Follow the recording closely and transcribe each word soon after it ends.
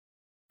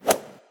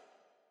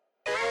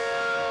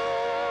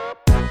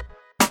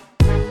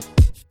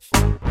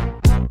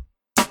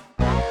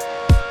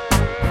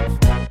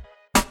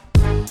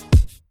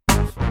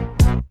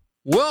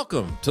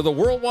Welcome to the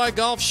Worldwide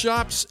Golf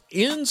Shop's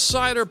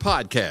Insider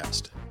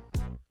Podcast,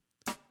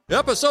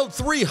 episode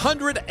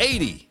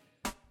 380.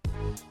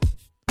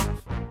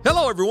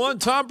 Hello, everyone.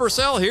 Tom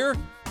Purcell here.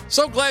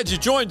 So glad you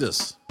joined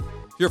us.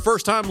 If you're a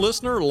first-time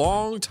listener,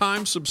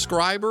 long-time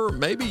subscriber,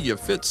 maybe you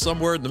fit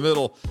somewhere in the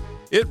middle.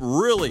 It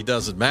really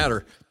doesn't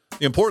matter.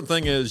 The important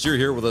thing is you're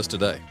here with us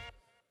today.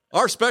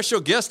 Our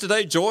special guest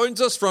today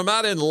joins us from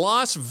out in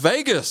Las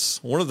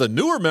Vegas, one of the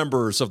newer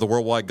members of the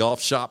Worldwide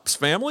Golf Shop's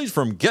family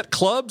from Get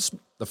Clubs,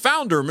 the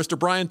founder, Mr.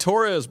 Bryan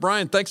Torres.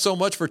 Bryan, thanks so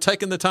much for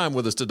taking the time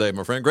with us today,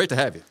 my friend. Great to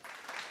have you.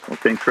 Well,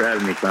 thanks for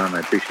having me, Tom. I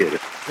appreciate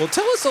it. Well,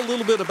 tell us a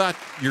little bit about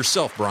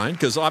yourself, Bryan,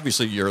 because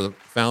obviously you're the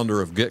founder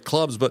of Get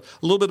Clubs, but a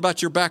little bit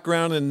about your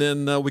background, and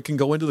then we can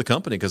go into the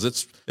company, because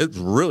it's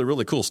really,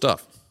 really cool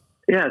stuff.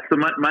 Yeah, so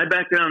my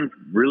background's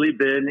really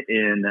been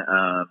in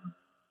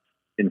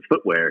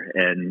footwear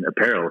and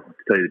apparel, to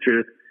tell you the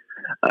truth.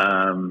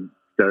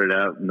 Started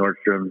out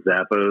Nordstrom,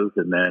 Zappos,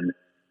 and then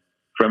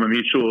from a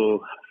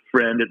mutual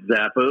friend at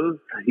Zappos,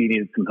 he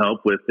needed some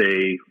help with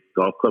a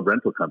golf club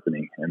rental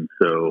company. And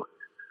so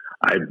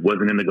I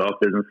wasn't in the golf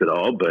business at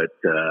all, but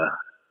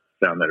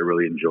found that I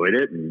really enjoyed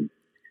it. And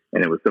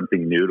it was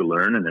something new to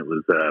learn. And it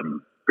was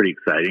pretty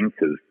exciting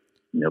because,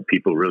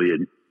 people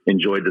really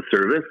enjoyed the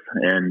service.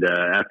 And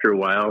after a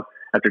while,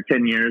 after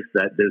 10 years,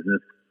 that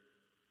business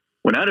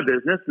went out of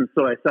business. And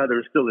so I saw there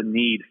was still a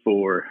need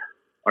for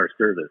our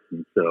service.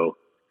 And so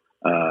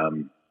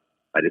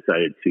I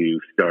decided to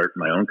start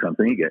my own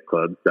company,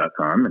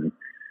 getclubs.com, and,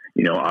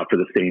 offer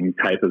the same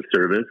type of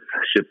service,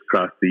 shipped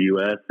across the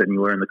U.S.,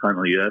 anywhere in the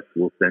continental U.S.,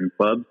 we'll send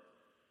clubs.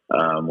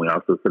 We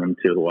also send them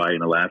to Hawaii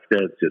and Alaska.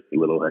 It's just a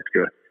little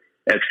extra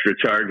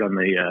charge on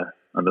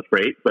the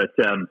freight. But,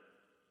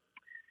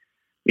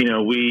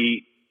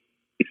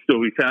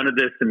 we founded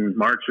this in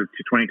March of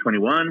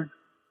 2021,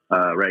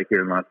 right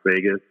here in Las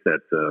Vegas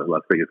at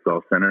Las Vegas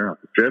Golf Center off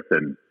the Strip.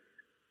 And,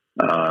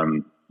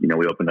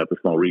 we opened up a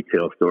small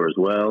retail store as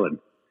well. And,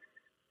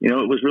 it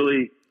was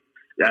really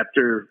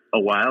after a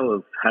while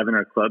of having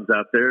our clubs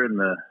out there in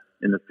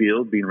the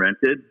field being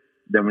rented,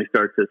 then we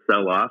start to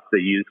sell off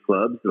the used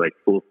clubs, like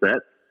full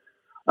sets,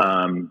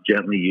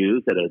 gently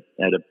used at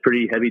a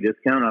pretty heavy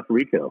discount off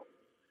retail.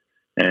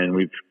 And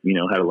we've,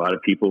 had a lot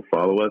of people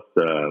follow us.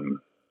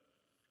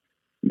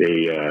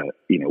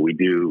 We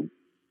do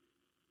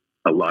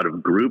a lot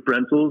of group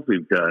rentals.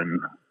 We've done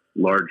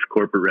large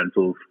corporate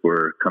rentals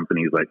for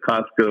companies like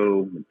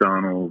Costco,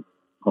 McDonald's,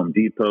 Home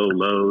Depot,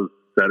 Lowe's,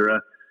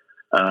 etc.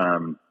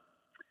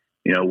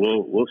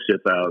 We'll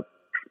ship out.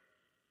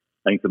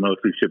 I think the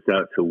most we've shipped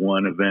out to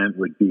one event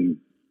would be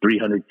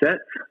 300 sets.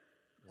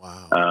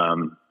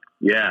 Wow.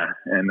 Yeah,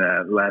 and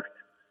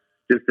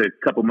just a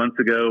couple months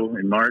ago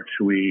in March,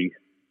 we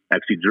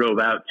actually drove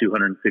out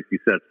 260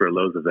 sets for a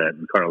Lowe's event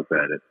in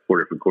Carlsbad at 4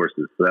 different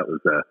courses. So that was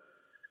the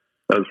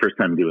first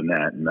time doing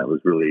that, and it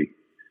was really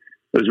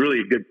a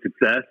good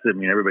success. I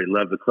mean, everybody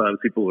loved the clubs.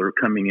 People were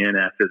coming in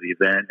after the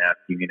event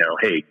asking,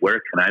 hey,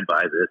 where can I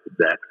buy this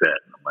exact set?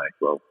 And I'm like,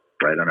 well,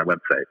 right on our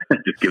website.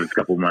 Just give us a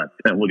couple months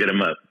and we'll get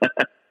them up.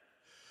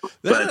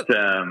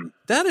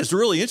 That is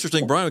really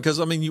interesting, Bryan, because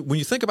when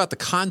you think about the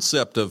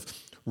concept of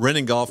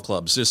renting golf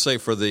clubs, just say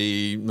for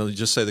the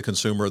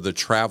consumer, the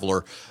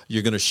traveler,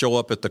 you're going to show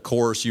up at the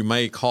course. You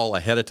may call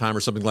ahead of time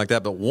or something like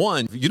that. But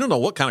one, you don't know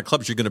what kind of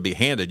clubs you're going to be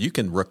handed. You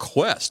can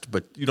request,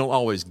 but you don't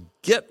always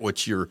get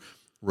what you're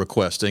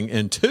requesting.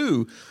 And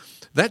two,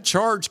 that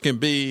charge can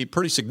be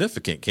pretty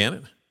significant, can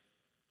it?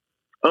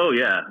 Oh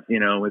yeah.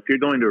 If you're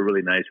going to a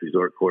really nice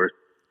resort course,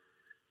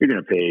 you're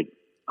going to pay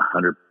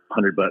 $100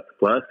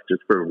 plus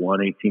just for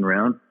one 18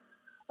 round.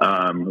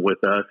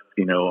 With us,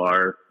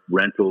 our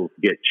rentals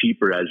get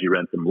cheaper as you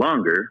rent them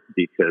longer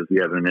because we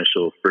have an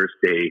initial first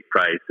day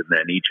price, and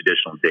then each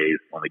additional day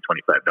is only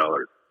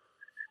 $25.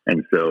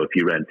 And so if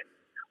you rent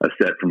a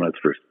set from us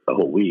for a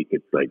whole week,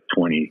 it's like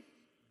 $22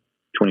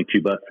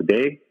 a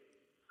day.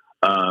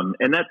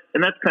 And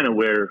that's kind of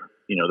where,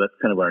 that's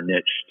kind of our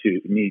niche,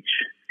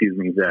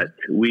 that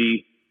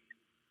we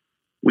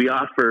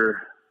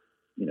offer,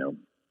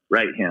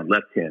 right hand,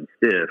 left hand,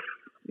 stiff,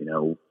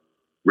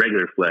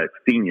 regular flex,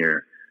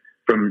 senior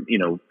from,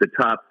 the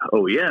top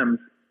OEMs.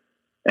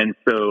 And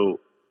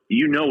so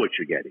what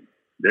you're getting.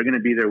 They're going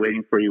to be there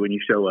waiting for you when you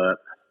show up.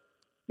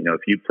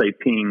 If you play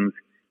pings,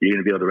 you're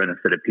going to be able to rent a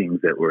set of pings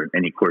that were in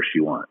any course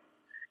you want.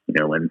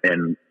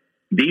 And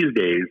these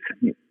days,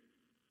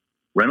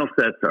 rental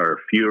sets are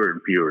fewer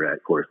and fewer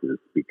at courses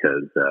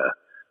because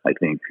I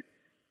think,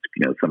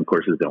 some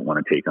courses don't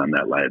want to take on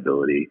that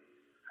liability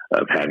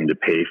of having to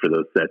pay for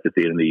those sets at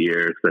the end of the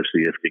year,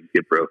 especially if things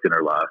get broken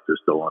or lost or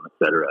stolen, et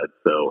cetera.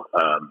 So,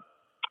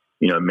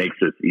 it makes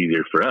this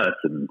easier for us,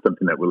 and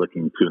something that we're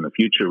looking to in the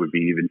future would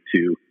be even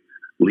to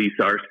lease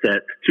our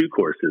sets to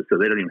courses so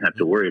they don't even have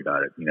to worry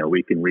about it.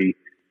 We can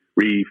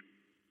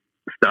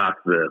restock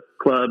the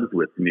clubs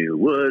with new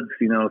woods,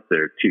 if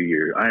they're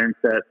 2-year iron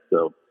sets.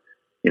 So,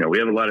 we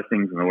have a lot of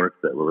things in the works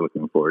that we're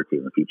looking forward to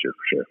in the future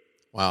for sure.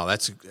 Wow,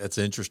 that's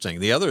interesting.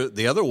 The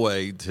other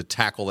way to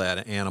tackle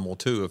that animal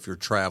too, if you're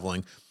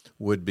traveling,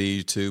 would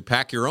be to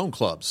pack your own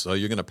clubs. So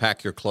you're going to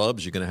pack your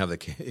clubs. You're going to have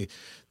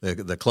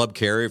the club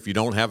carrier. If you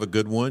don't have a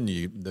good one,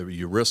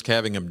 you risk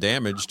having them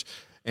damaged.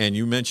 And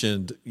you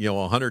mentioned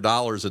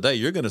 $100 a day.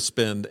 You're going to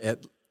spend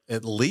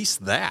at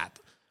least that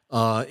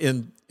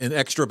in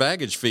extra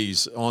baggage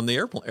fees on the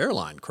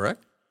airline.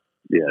 Correct?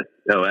 Yes.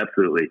 Oh,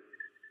 absolutely.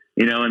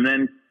 And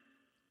then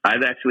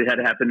I've actually had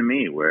it happen to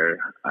me where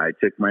I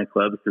took my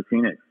clubs to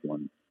Phoenix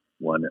one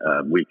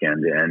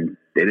weekend and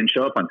they didn't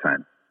show up on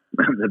time.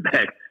 The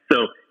bag.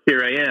 So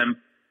here I am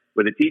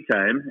with a tee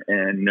time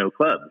and no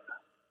clubs.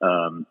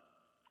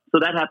 So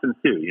that happens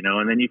too,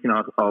 and then you can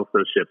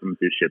also ship them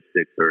through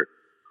ShipSticks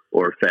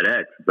or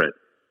FedEx. But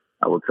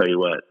I will tell you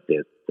what,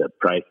 the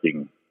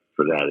pricing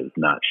for that is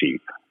not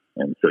cheap.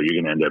 And so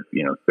you're going to end up,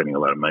 spending a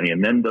lot of money.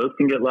 And then those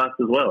can get lost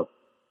as well.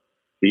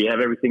 So you have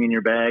everything in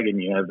your bag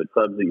and you have the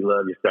clubs that you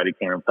love, your Scotty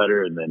Cannon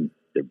putter, and then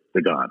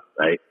they're gone,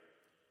 right?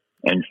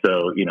 And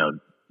so,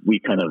 we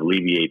kind of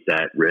alleviate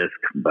that risk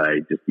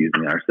by just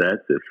using our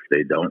sets. If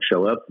they don't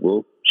show up,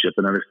 we'll ship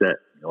another set.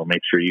 We'll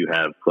make sure you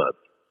have clubs.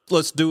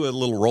 Let's do a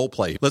little role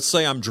play. Let's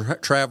say I'm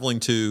traveling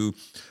to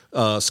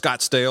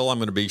Scottsdale. I'm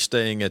going to be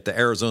staying at the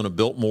Arizona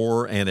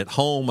Biltmore, and at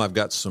home I've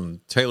got some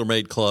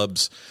TaylorMade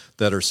clubs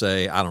that are,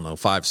 say,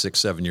 5, 6,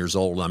 7 years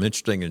old. I'm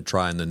interested in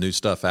trying the new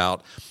stuff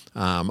out.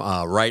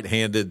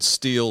 Right-handed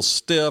steel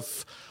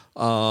stiff.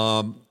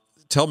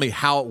 Tell me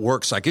how it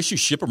works. I guess you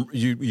ship them.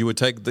 You would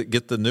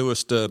get the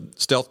newest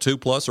Stealth 2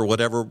 Plus or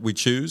whatever we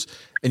choose,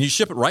 and you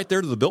ship it right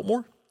there to the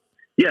Biltmore?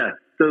 Yeah.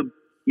 So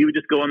you would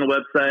just go on the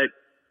website,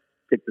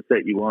 pick the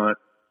set you want,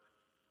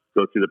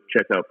 go through the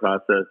checkout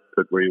process,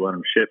 pick where you want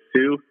them shipped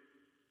to.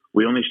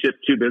 We only ship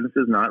to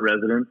businesses, not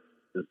residents,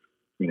 just,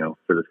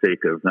 for the sake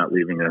of not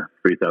leaving a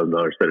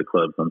 $3,000 set of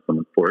clubs on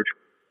someone's porch.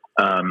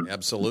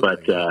 Absolutely.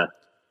 But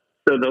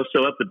so they'll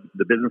show up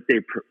the business day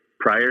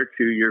prior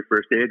to your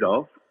first day of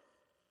golf.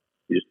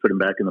 You just put them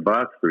back in the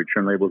box, the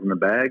return label's in the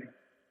bag,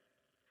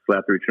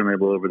 slap the return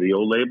label over the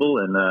old label,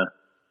 and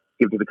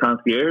give it to the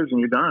concierge, and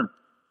you're done.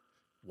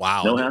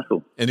 Wow. No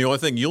hassle. And the only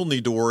thing you'll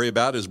need to worry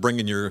about is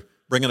bringing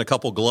a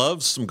couple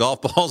gloves, some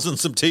golf balls, and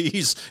some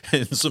tees,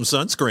 and some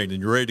sunscreen, and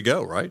you're ready to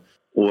go, right?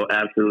 Well,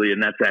 absolutely,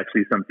 and that's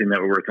actually something that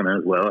we're working on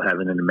as well,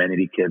 having an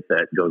amenity kit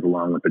that goes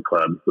along with the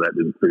club. So that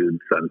includes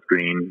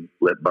sunscreen,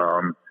 lip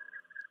balm,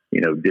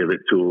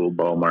 divot tool,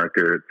 ball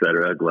marker, et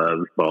cetera,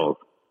 gloves, balls.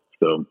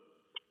 So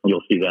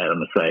you'll see that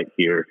on the site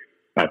here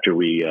after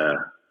we're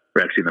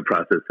actually in the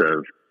process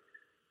of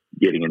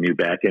getting a new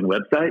back-end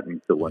website.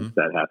 And so once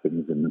that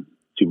happens in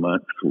 2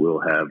 months, we'll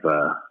have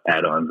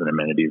add-ons and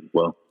amenities as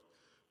well.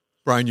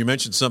 Bryan, you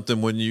mentioned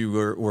something when you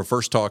were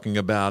first talking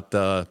about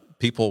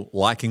people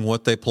liking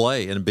what they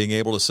play and being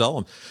able to sell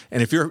them.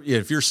 And if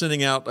you're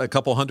sending out a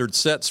couple hundred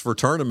sets for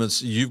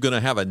tournaments, you're going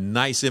to have a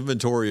nice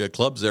inventory of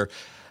clubs there.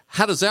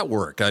 How does that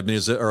work? I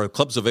mean, are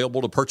clubs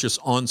available to purchase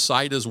on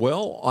site as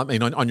well? I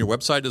mean, on your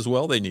website as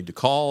well? They need to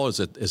call. Is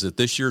it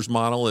this year's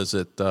model? Is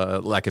it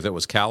like if it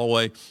was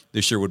Callaway,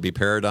 this year would be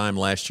Paradigm,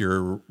 last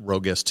year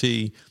Rogue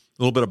ST? A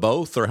little bit of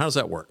both, or how does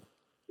that work?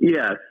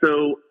 Yeah,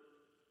 so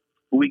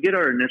we get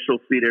our initial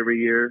fleet every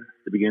year,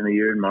 at the beginning of the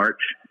year in March,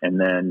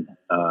 and then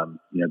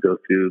go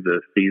through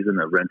the season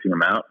of renting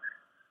them out.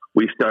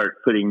 We start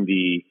putting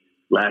the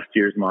last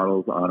year's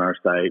models on our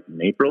site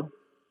in April.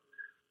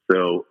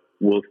 So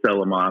we'll sell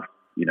them off,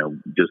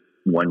 just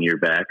 1 year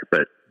back,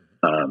 but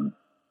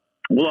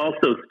we'll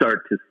also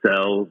start to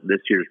sell this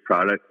year's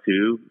product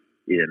too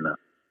in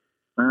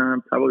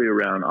probably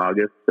around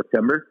August,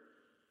 September.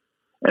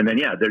 And then,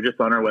 they're just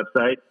on our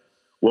website.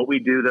 What we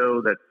do,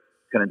 though, that's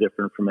kind of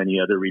different from any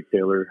other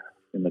retailer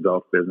in the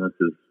golf business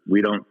is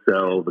we don't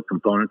sell the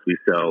components. We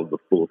sell the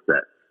full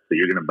set. So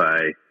you're going to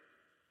buy,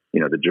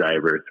 the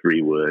driver,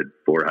 3-wood,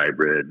 4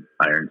 hybrid,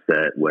 iron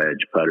set,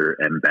 wedge, putter,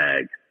 and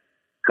bag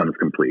comes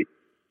complete.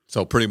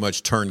 So pretty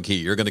much turnkey.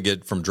 You're going to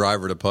get from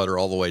driver to putter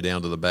all the way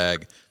down to the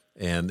bag,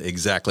 and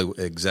exactly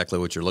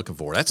what you're looking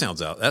for. That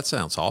sounds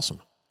awesome.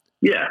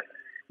 Yeah,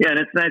 and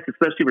it's nice,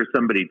 especially for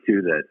somebody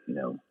too that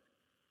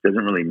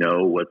doesn't really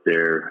know what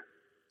they're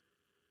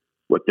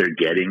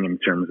getting in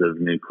terms of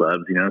new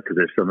clubs. Because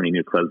there's so many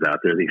new clubs out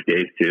there these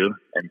days too,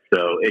 and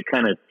so it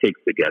kind of takes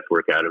the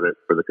guesswork out of it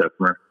for the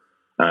customer,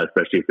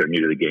 especially if they're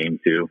new to the game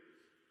too.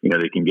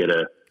 They can get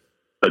a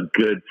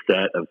good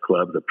set of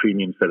clubs, a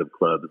premium set of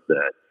clubs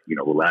that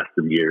will last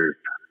them years,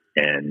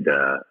 and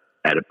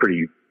at a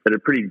pretty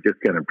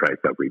discounted price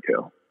at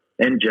retail,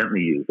 and gently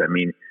used. I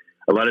mean,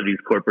 a lot of these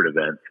corporate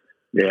events,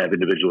 they have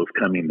individuals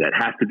coming that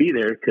have to be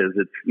there because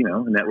it's a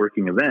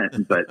networking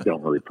event, but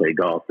don't really play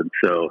golf, and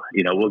so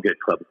we'll get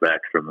clubs back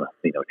from a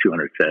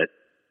 200 set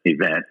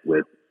event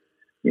with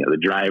the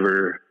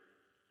driver,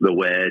 the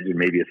wedge, and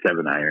maybe a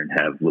 7-iron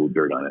have a little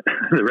dirt on it.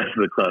 The rest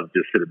of the clubs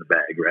just sit in the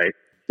bag, right?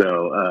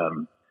 So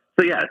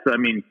I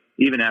mean,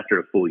 even after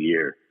a full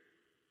year,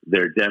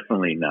 they're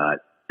definitely not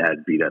as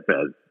beat up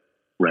as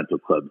rental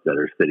clubs that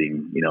are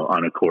sitting,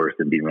 on a course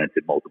and being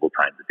rented multiple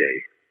times a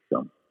day.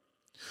 So,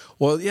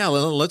 Well, yeah,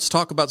 let's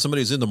talk about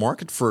somebody who's in the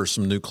market for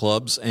some new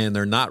clubs and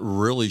they're not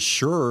really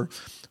sure.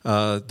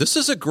 This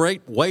is a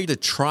great way to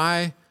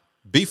try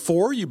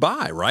before you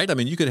buy, right? I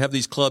mean, you could have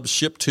these clubs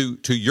shipped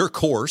to your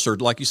course, or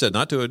like you said,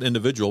 not to an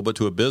individual, but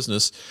to a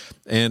business,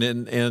 and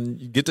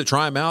you get to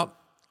try them out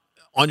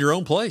on your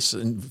own place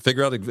and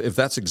figure out if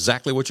that's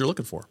exactly what you're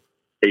looking for.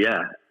 Yeah,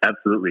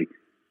 absolutely.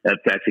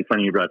 That's actually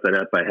funny you brought that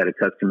up. I had a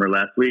customer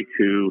last week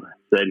who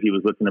said he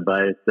was looking to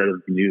buy a set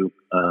of new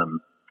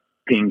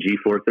Ping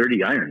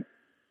G430 irons,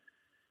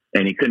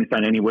 and he couldn't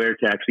find anywhere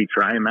to actually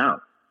try them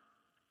out.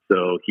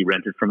 So he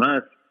rented from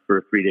us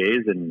for 3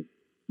 days, and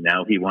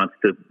now he wants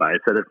to buy a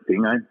set of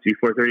Ping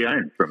G430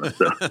 irons from us.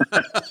 So,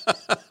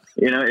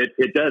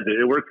 it does.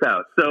 It works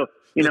out. So,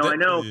 I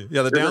know.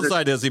 Yeah, the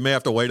downside is he may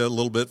have to wait a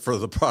little bit for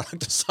the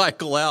product to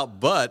cycle out,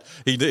 but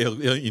he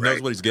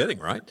knows what he's getting,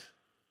 right?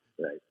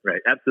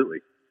 Right. Absolutely.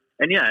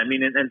 And yeah, I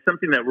mean, and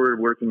something that we're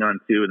working on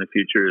too in the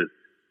future is,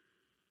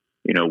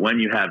 when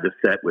you have the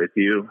set with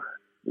you,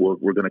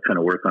 we're going to kind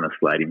of work on a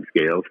sliding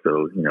scale.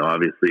 So,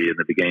 obviously in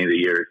the beginning of the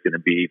year, it's going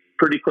to be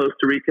pretty close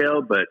to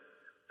retail, but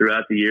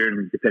throughout the year,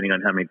 and depending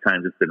on how many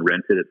times it's been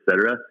rented, et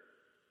cetera,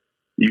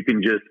 you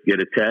can just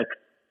get a text,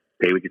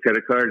 pay with your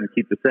credit card, and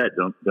keep the set.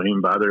 Don't even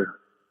bother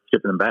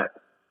shipping them back.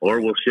 Or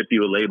we'll ship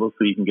you a label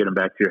so you can get them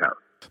back to your house.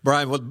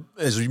 Brian,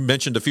 as you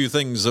mentioned a few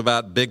things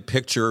about big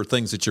picture,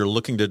 things that you're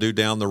looking to do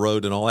down the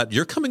road and all that,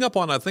 you're coming up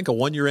on, I think, a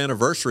 1-year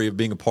anniversary of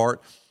being a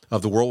part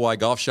of the Worldwide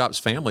Golf Shops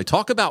family.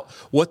 Talk about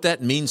what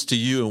that means to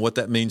you and what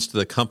that means to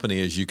the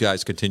company as you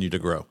guys continue to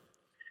grow.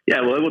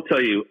 Yeah, well, I will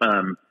tell you,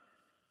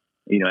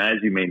 as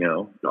you may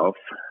know, golf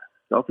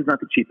is not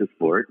the cheapest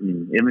sport,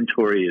 and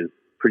inventory is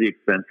pretty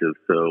expensive.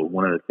 So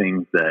one of the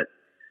things that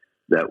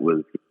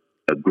was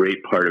a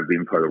great part of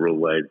being part of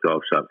Worldwide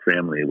Golf Shop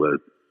family was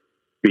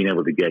being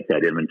able to get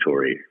that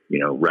inventory,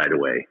 right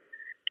away.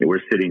 And we're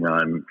sitting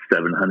on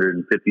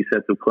 750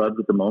 sets of clubs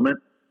at the moment.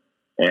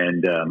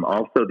 And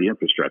also the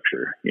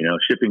infrastructure,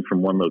 shipping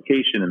from one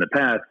location in the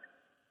past,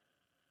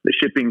 the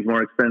shipping's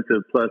more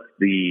expensive, plus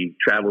the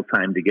travel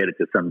time to get it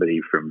to somebody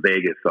from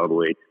Vegas all the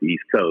way to the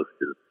East Coast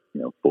is,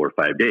 4 or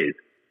 5 days.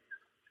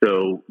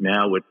 So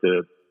now with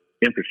the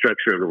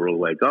infrastructure of the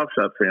Worldwide Golf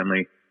Shop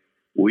family,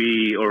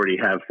 we already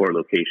have 4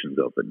 locations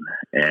open,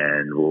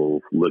 and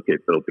we'll look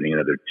at opening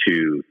another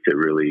 2 to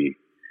really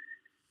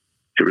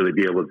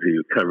be able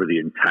to cover the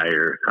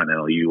entire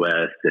continental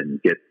U.S.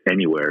 and get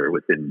anywhere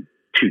within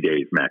 2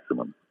 days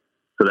maximum.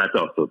 So that's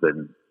also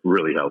been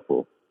really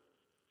helpful.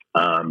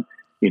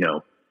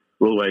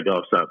 Worldwide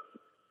Golf Shops,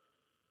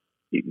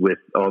 with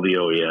all the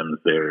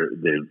OEMs,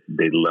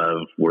 they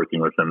love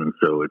working with them.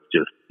 So it's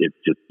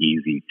just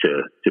easy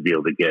to be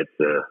able to get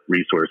the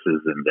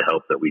resources and the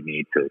help that we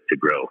need to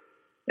grow,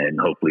 and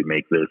hopefully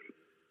make this,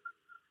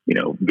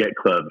 Get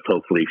Clubs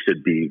hopefully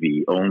should be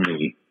the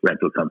only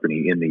rental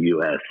company in the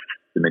U.S.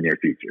 in the near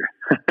future.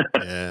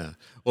 Yeah.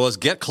 Well, it's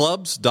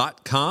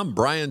getclubs.com.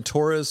 Bryan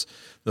Torres,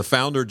 the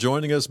founder,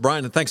 joining us.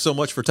 Bryan, thanks so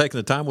much for taking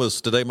the time with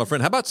us today, my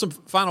friend. How about some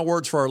final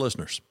words for our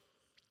listeners?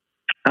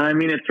 I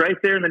mean, it's right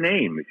there in the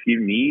name. If you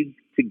need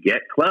to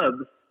get clubs,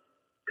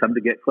 come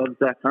to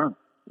getclubs.com.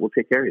 We'll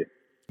take care of you.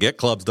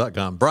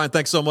 Getclubs.com. Bryan,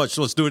 thanks so much.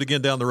 Let's do it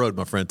again down the road,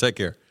 my friend. Take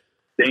care.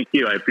 Thank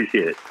you. I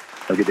appreciate it.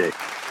 Have a good day.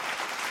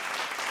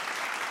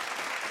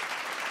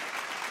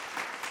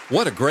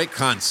 What a great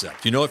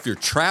concept. If you're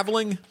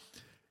traveling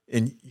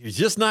and you're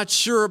just not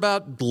sure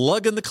about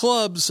lugging the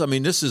clubs, I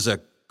mean, this is a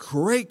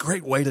great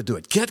way to do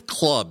it. Get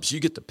clubs. You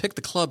get to pick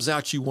the clubs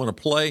out you want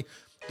to play.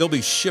 They'll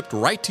be shipped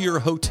right to your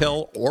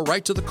hotel or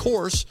right to the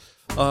course.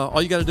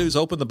 All you got to do is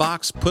open the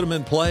box, put them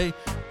in play,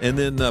 and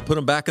then put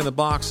them back in the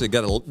box. They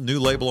got a new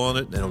label on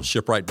it, and it'll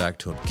ship right back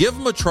to them. Give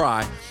them a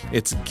try.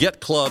 It's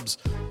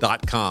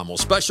getclubs.com. Well,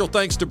 special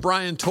thanks to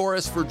Bryan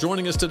Torres for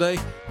joining us today,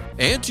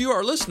 and to you,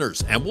 our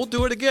listeners. And we'll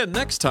do it again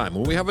next time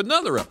when we have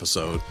another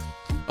episode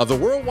of the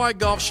Worldwide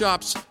Golf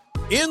Shops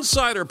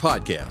Insider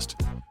Podcast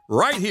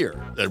right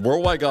here at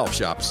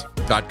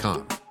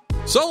worldwidegolfshops.com.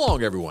 So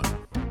long, everyone.